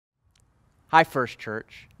Hi, First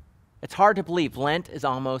Church. It's hard to believe Lent is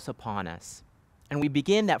almost upon us, and we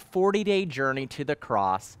begin that 40-day journey to the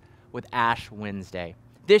cross with Ash Wednesday.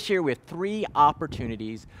 This year, we have 3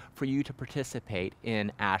 opportunities for you to participate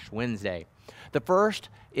in Ash Wednesday. The first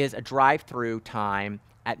is a drive-through time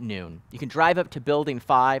at noon. You can drive up to Building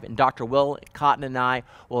 5, and Dr. Will Cotton and I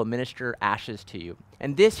will administer ashes to you.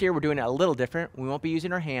 And this year, we're doing it a little different. We won't be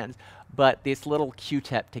using our hands, but this little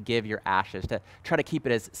Q-tip to give your ashes, to try to keep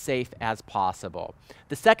it as safe as possible.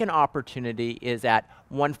 The second opportunity is at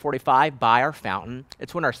 1:45 by our fountain.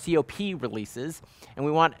 It's when our COP releases, and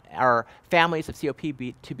we want our families of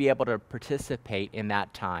COP to be able to participate in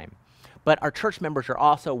that time. But our church members are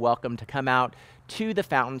also welcome to come out to the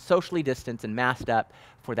fountain, socially distanced and masked up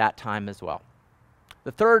for that time as well.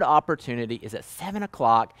 The third opportunity is at 7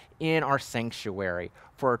 o'clock in our sanctuary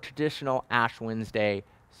for a traditional Ash Wednesday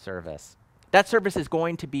service. That service is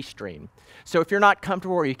going to be streamed. So if you're not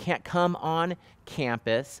comfortable or you can't come on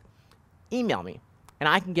campus, email me and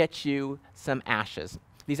I can get you some ashes.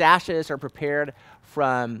 These ashes are prepared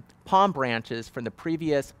from palm branches from the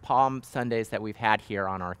previous Palm Sundays that we've had here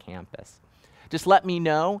on our campus. Just let me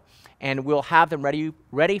know and we'll have them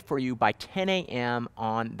ready for you by 10 a.m.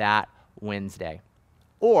 on that Wednesday.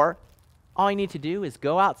 Or all you need to do is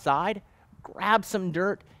go outside, grab some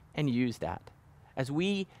dirt, and use that. As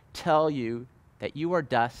we tell you that you are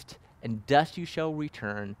dust, and dust you shall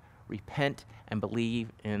return, repent and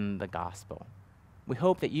believe in the gospel. We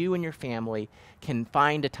hope that you and your family can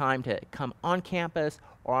find a time to come on campus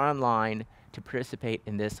or online to participate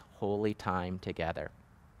in this holy time together.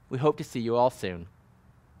 We hope to see you all soon.